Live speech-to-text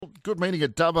Good meeting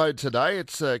at Dubbo today.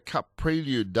 It's a Cup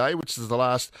Prelude Day, which is the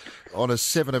last on a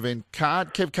 7-event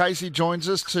card. Kev Casey joins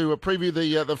us to preview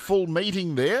the full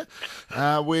meeting there.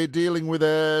 We're dealing with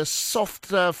a soft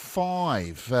 5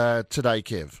 today,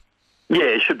 Kev. Yeah,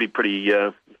 it should be pretty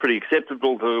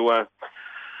acceptable to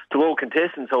all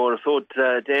contestants. I would have thought,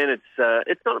 Dan.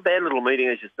 It's not a bad little meeting,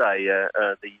 as you say.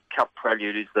 The Cup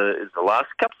Prelude is the last.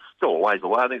 Cup's still a ways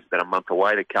away. I think it's about a month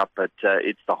away to Cup, but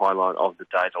it's the highlight of the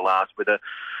day to last, with a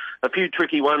few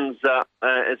tricky ones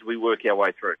as we work our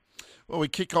way through. Well, we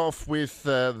kick off with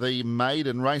the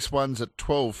maiden race ones at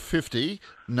 12.50.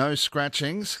 No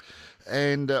scratchings.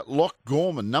 And Loch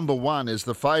Gorman, number 1, is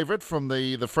the favourite from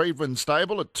the Friedman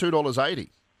stable at $2.80.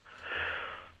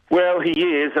 Well, he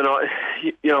is, and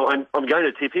I'm going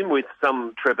to tip him with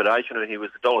some trepidation. And he was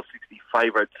 $1.60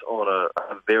 favourite on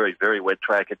a very, very wet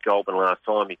track at Goulburn last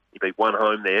time. He beat one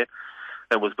home there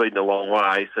and was beaten a long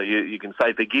way. So you can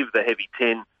say forgive the heavy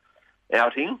 10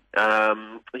 outing.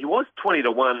 He was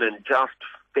 20-1 and just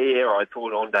fair, I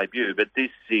thought, on debut. But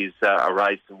this is a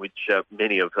race in which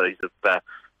many of these have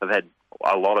had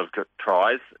a lot of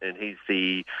tries, and he's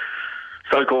the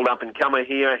so-called up-and-comer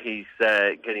here. He's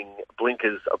getting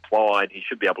blinkers applied. He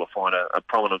should be able to find a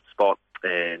prominent spot,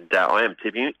 and I am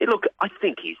tipping him. Look, I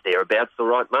think he's thereabouts the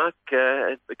right mark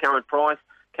at the current price.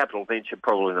 Capital Venture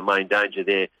probably the main danger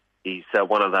there. He's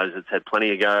one of those that's had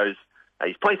plenty of goes.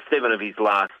 He's placed 7 of his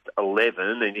last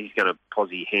 11, and he's going to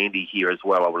posse handy here as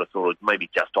well. I would have thought maybe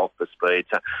just off the speed.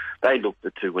 So they look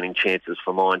the 2 winning chances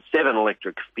for mine. 7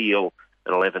 Electric Feel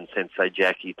and 11 Sensei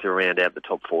Jackie to round out the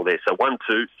top 4 there. So 1,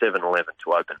 2, 7, 11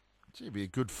 to open. It'd be a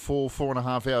good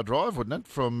 4.5 hour drive, wouldn't it,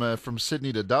 from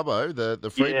Sydney to Dubbo, the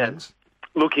Freedmans?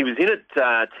 Yeah. Look, he was in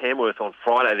at Tamworth on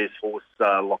Friday, this horse,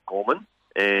 Loch Gorman,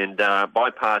 and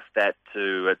bypassed that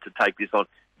to take this on.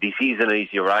 This is an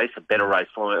easier race, a better race.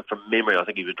 From memory, I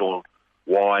think he was drawn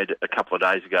wide a couple of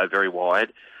days ago, very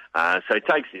wide. So he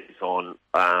takes this on.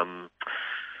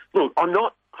 Look, I'm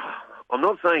not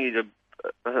saying he's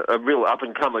a real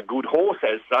up-and-comer good horse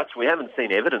as such. We haven't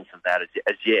seen evidence of that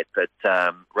as yet, but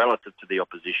relative to the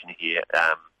opposition here,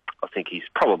 I think he's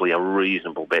probably a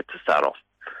reasonable bet to start off.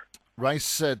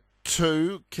 Race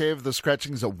 2, Kev, the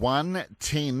scratchings are 1,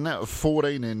 10,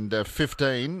 14 and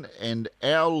 15, and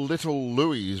our little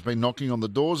Louis has been knocking on the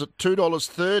doors at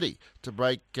 $2.30 to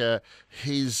break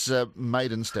his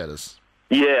maiden status.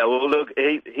 Yeah, well, look,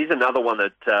 he's another one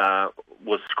that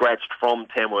was scratched from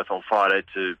Tamworth on Friday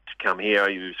to come here.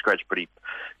 He was scratched pretty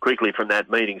quickly from that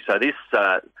meeting. So this,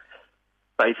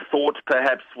 they thought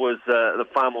perhaps was the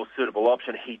far more suitable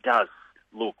option. He does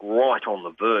look right on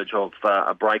the verge of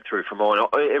a breakthrough for mine.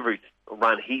 Every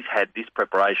run he's had this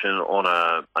preparation on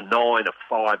a 9, a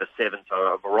 5, a 7, so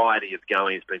a variety of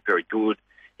going has been very good.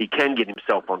 He can get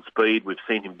himself on speed. We've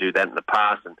seen him do that in the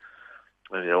past, and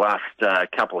the last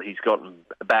couple he's gotten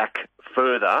back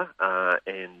further,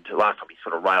 and last time he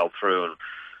sort of railed through and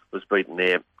was beaten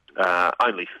there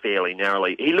only fairly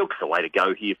narrowly. He looks the way to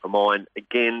go here for mine.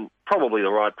 Again, probably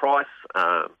the right price.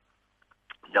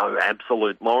 No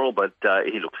absolute moral, but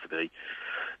he looks to be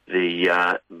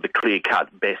the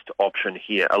clear-cut best option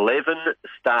here. 11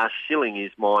 Star Shilling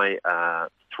is my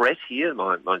threat here,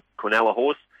 my Quinella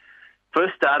horse.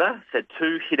 First starter, had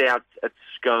 2 hit-outs at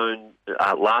Scone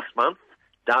last month.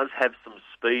 Does have some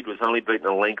speed, was only beaten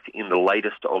a length in the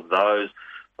latest of those.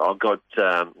 I've got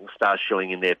Star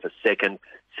Shilling in there for second.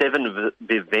 7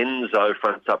 Vivenzo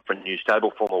fronts up for New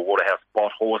Stable, former Waterhouse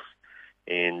Bott horse.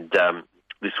 And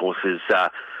this horse has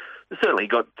certainly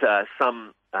got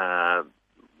some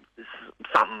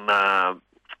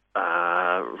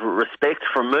respect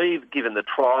from me, given the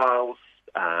trials.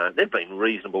 They've been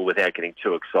reasonable without getting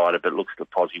too excited, but looks to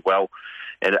posse well.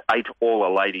 And 8 All a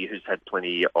Lady, who's had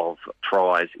plenty of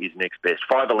tries, is next best.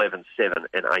 5, 11, 7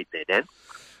 and 8 there, Dan.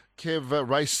 Kev,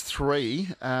 race 3,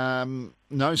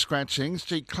 no scratchings.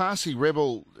 Gee, Classy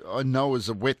Rebel, I know, is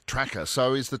a wet tracker,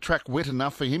 so is the track wet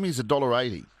enough for him? He's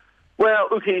 $1.80. Well,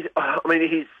 look,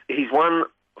 he's won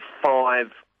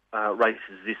 5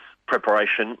 races this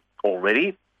preparation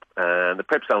already. The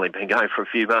prep's only been going for a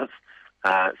few months,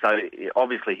 so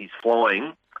obviously he's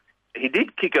flying. He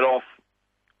did kick it off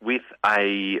with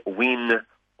a win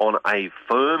on a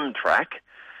firm track,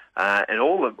 and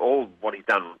all what he's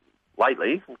done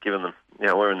lately, given them,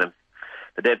 we're in the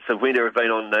depths of winter, have been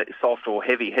on the soft or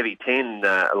heavy 10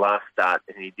 last start,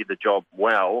 and he did the job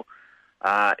well.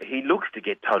 He looks to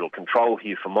get total control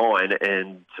here for mine,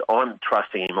 and I'm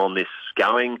trusting him on this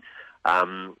going. I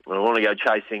want to go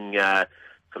chasing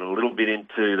sort of a little bit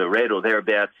into the red or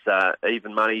thereabouts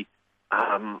even money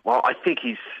Well, I think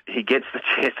he gets the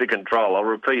chance to control. I'll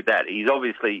repeat that. He's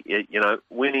obviously,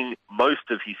 winning most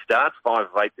of his starts, 5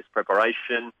 of 8 this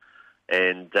preparation,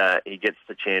 and he gets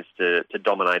the chance to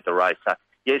dominate the race. So,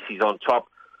 yes, he's on top.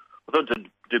 I thought the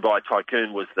Dubai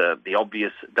Tycoon was the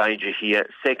obvious danger here.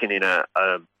 Second in a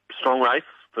strong race,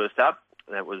 first up.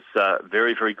 That was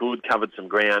very, very good. Covered some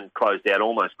ground, closed out,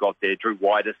 almost got there. Drew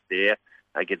widest there.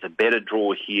 Gets a better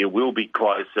draw here. Will be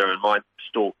closer and might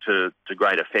stalk to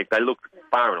great effect. They look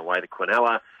far and away the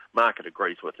Quinella. Market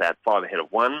agrees with that. 5 ahead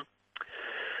of 1.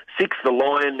 6, the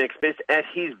Lion, next best. At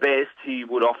his best, he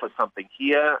would offer something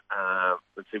here.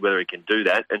 Let's see whether he can do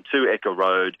that. And 2, Echo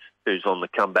Road, who's on the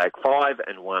comeback. 5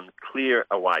 and 1, clear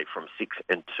away from 6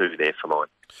 and 2 there for mine.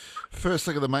 First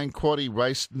look at the main quaddie,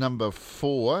 race number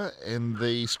 4, and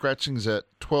the scratchings at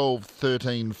 12,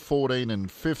 13, 14 and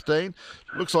 15.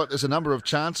 Looks like there's a number of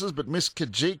chances, but Miss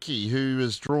Kajiki, who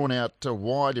is drawn out to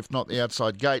wide, if not the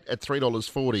outside gate, at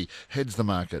 $3.40, heads the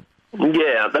market.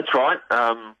 Yeah, that's right.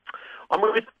 I'm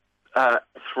with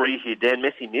 3 here. Dan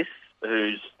Messi Miss,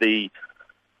 who's the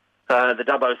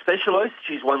Dubbo specialist.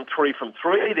 She's won 3 from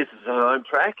 3. This is her home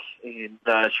track, and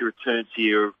she returns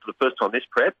here for the first time this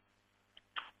prep.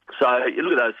 So you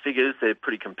look at those figures; they're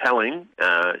pretty compelling.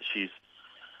 She's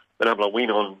been able to win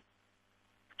on,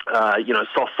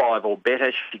 soft 5 or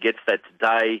better. She gets that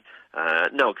today.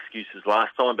 No excuses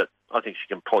last time, but I think she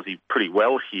can posse pretty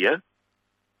well here.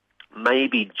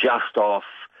 Maybe just off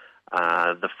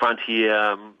the front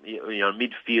here,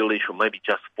 midfieldish, or maybe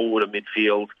just forward of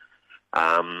midfield.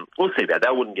 We'll see about that.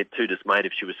 I wouldn't get too dismayed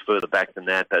if she was further back than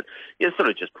that, but sort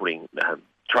of just putting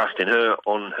trust in her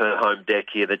on her home deck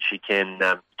here that she can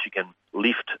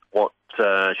lift what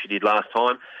she did last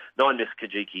time. 9, Miss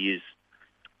Kajiki is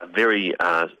a very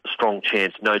strong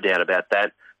chance, no doubt about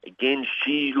that. Again,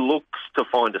 she looks to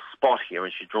find a spot here,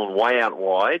 and she's drawn way out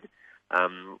wide.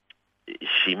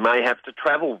 She may have to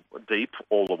travel deep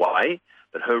all the way,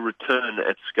 but her return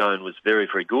at Scone was very,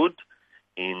 very good.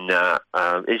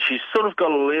 She's sort of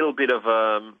got a little bit of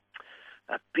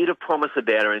a bit of promise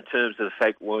about her in terms of the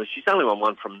fact, well, she's only won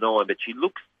 1 from 9, but she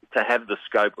looks to have the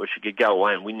scope where she could go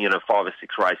away and win, 5 or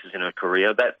 6 races in her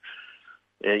career. That,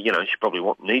 she probably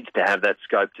needs to have that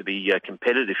scope to be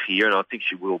competitive here, and I think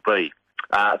she will be.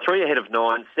 3 ahead of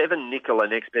 9, 7, Nicola,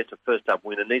 next best, a first up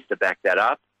winner, needs to back that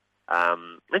up.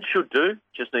 It should do,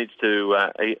 just needs to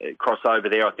cross over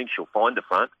there. I think she'll find the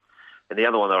front. And the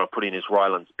other one that I'll put in is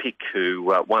Ryland's Pick, who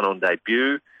won on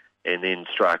debut and then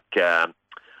struck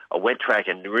a wet track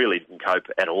and really didn't cope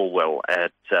at all well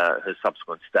at her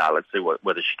subsequent start. Let's see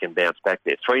whether she can bounce back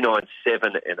there. 3, 9,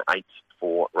 7 and 8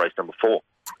 for race number 4.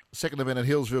 Second event at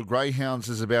Hillsville Greyhounds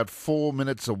is about 4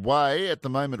 minutes away. At the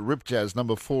moment, Rip Jazz,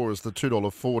 number 4, is the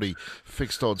 $2.40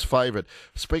 fixed odds favourite.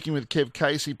 Speaking with Kev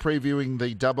Casey, previewing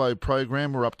the Dubbo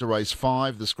program, we're up to race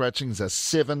 5. The scratchings are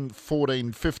 7,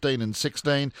 14, 15 and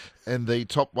 16. And the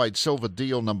top weight Silver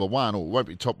Deal, number 1, or won't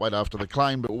be top weight after the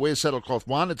claim, but where's Saddlecloth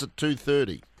 1? It's at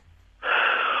 $2.30.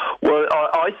 Well,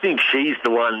 I think she's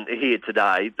the one here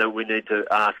today that we need to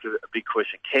ask a big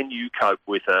question. Can you cope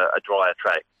with a drier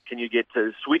track? Can you get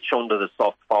to switch onto the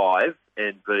soft 5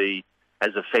 and be as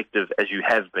effective as you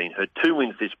have been? Her 2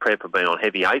 wins this prep have been on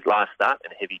heavy 8 last start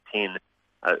and heavy 10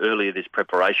 earlier this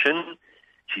preparation.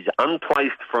 She's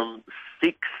unplaced from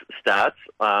 6 starts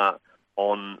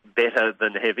on better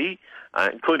than heavy,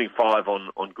 including 5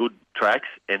 on good tracks,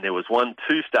 and there was 1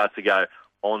 2 starts ago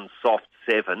on soft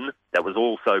 7 that was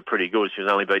also pretty good. She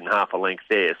was only beaten half a length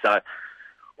there. So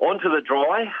on to the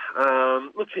dry.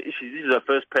 Look, this is her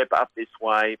first prep up this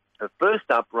way. Her first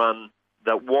up run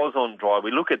that was on dry,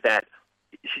 we look at that.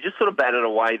 She just sort of batted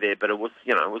away there, but it was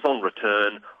on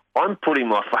return. I'm putting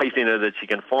my faith in her that she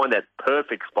can find that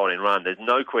perfect spot in run. There's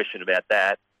no question about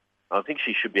that. I think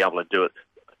she should be able to do it.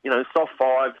 Soft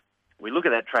 5, we look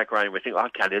at that track rating, we think,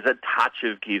 okay, there's a touch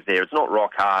of give there. It's not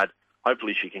rock hard.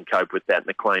 Hopefully she can cope with that, and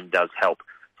the claim does help.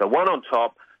 So 1 on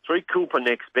top, 3 Cooper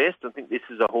next best. I think this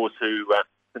is a horse who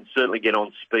can certainly get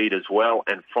on speed as well,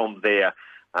 and from there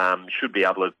should be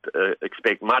able to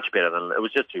expect much better than it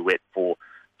was just too wet for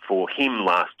him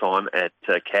last time at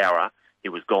Cowra. He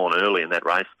was gone early in that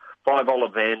race. 5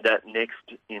 Ollivander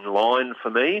next in line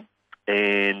for me,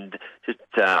 and just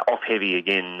off heavy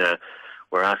again.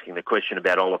 We're asking the question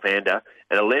about Ollivander.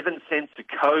 At 11 cents to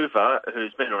Cova,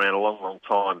 who's been around a long, long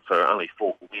time for only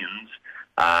 4 wins,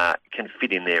 can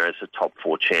fit in there as a top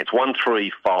 4 chance. 1,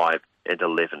 3, 5 and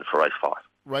 11 for race 5.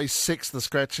 Race 6, the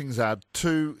scratchings are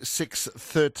 2, 6,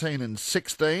 13 and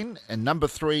 16. And number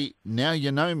 3, Now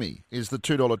You Know Me, is the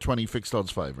 $2.20 fixed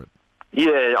odds favourite.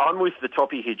 Yeah, I'm with the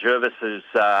toppy here, Jervis, who's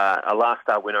a last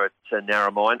start winner at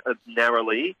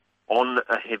Narrowly. on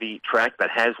a heavy track, but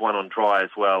has one on dry as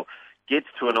well. Gets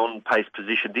to an on-pace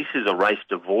position. This is a race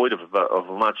devoid of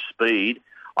much speed.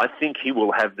 I think he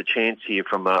will have the chance here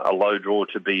from a low draw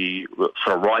to be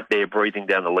sort of right there breathing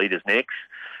down the leader's necks.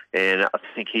 And I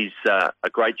think he's a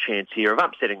great chance here of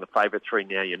upsetting the favourite 3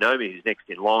 Now You Know Me, who's next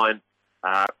in line,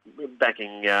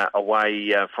 backing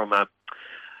away from a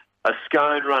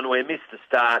Scone run where missed the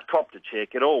start, copped a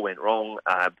check, it all went wrong,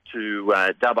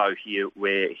 to Dubbo here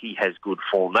where he has good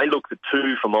form. They look the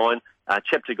 2 for mine.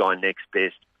 Chapter Guy next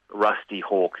best. Rusty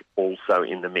Hawk also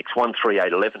in the mix.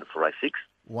 1-3-8-11 for race 6.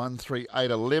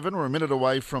 1-3-8-11. We're a minute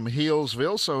away from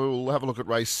Healesville, so we'll have a look at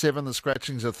race 7. The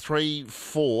scratchings are 3,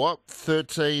 4,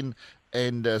 13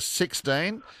 and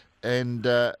 16. And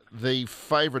the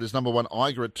favourite is number 1,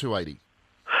 Eiger at 280.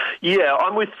 Yeah,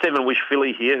 I'm with 7 Wish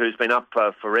Philly here, who's been up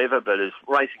forever but is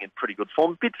racing in pretty good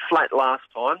form. Bit flat last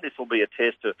time. This will be a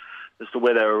test as to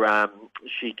whether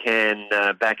she can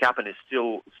back up and is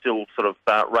still sort of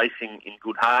racing in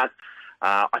good heart.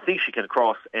 I think she can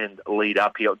cross and lead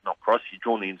up here. Not cross, she's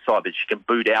drawn the inside, but she can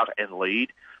boot out and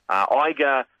lead.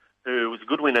 Eiger, who was a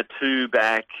good winner 2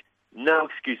 back, no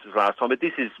excuses last time, but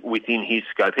this is within his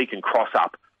scope. He can cross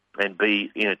up and be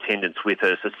in attendance with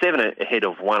her. So 7 ahead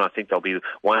of 1. I think there'll be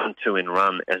 1, 2 in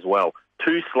run as well.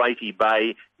 2 Slatey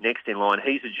Bay next in line.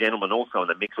 He's a gentleman also in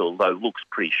the mix, although looks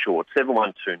pretty short.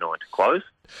 7-1-2-9 to close.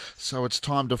 So it's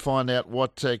time to find out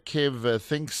what Kev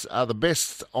thinks are the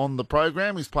best on the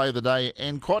program. He's Play of the Day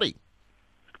and Quaddy.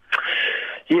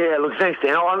 Yeah, look, thanks,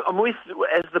 Dan. I'm with,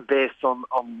 as the best,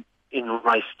 in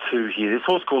race 2 here. This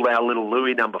horse called Our Little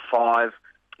Louie, number 5.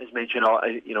 As mentioned,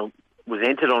 was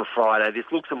entered on Friday.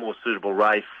 This looks a more suitable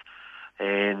race,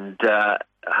 and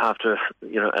after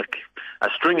a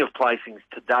string of placings,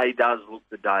 today does look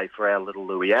the day for Our Little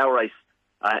Louie. Our race,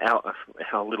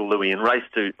 our Little Louie in race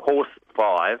 2, horse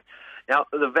 5. Now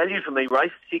the value for me,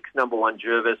 race 6, number 1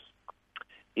 Jervis,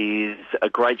 is a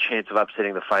great chance of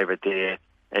upsetting the favourite there,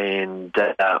 and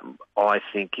I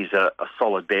think is a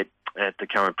solid bet at the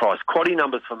current price. Quaddy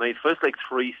numbers for me: first leg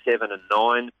 3, 7 and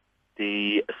 9.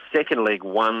 The second leg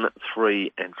 1,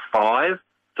 3 and 5.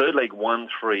 Third leg 1,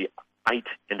 3, 8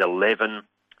 and 11.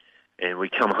 And we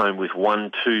come home with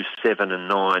 1, 2, 7 and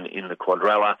 9 in the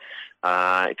quadrella.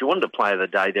 If you wanted to play the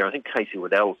day there, I think Casey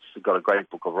Waddell's got a great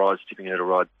book of rides, tipping her to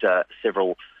ride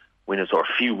several winners, or a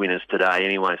few winners today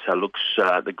anyway. So looks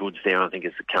the goods there. I think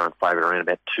it's the current favourite around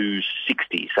about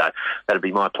 260. So that'll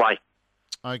be my play.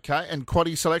 Okay. And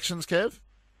Quaddy selections, Kev?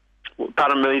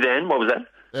 Pardon me, Dan. What was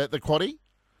that? The Quaddy?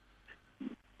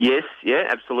 Yes, yeah,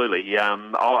 absolutely.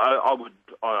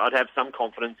 I'd have some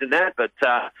confidence in that, but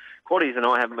Quaddies and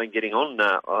I haven't been getting on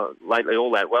lately all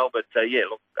that well. But yeah,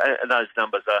 look, those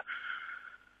numbers are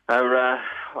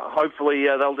hopefully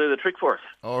they'll do the trick for us.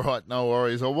 All right, no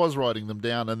worries. I was writing them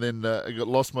down and then I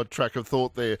lost my track of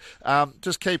thought there.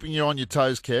 Just keeping you on your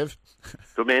toes, Kev.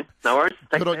 Good man, no worries.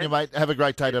 Thanks, Good on you, mate. Have a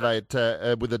great day today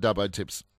with the Dubbo Tips.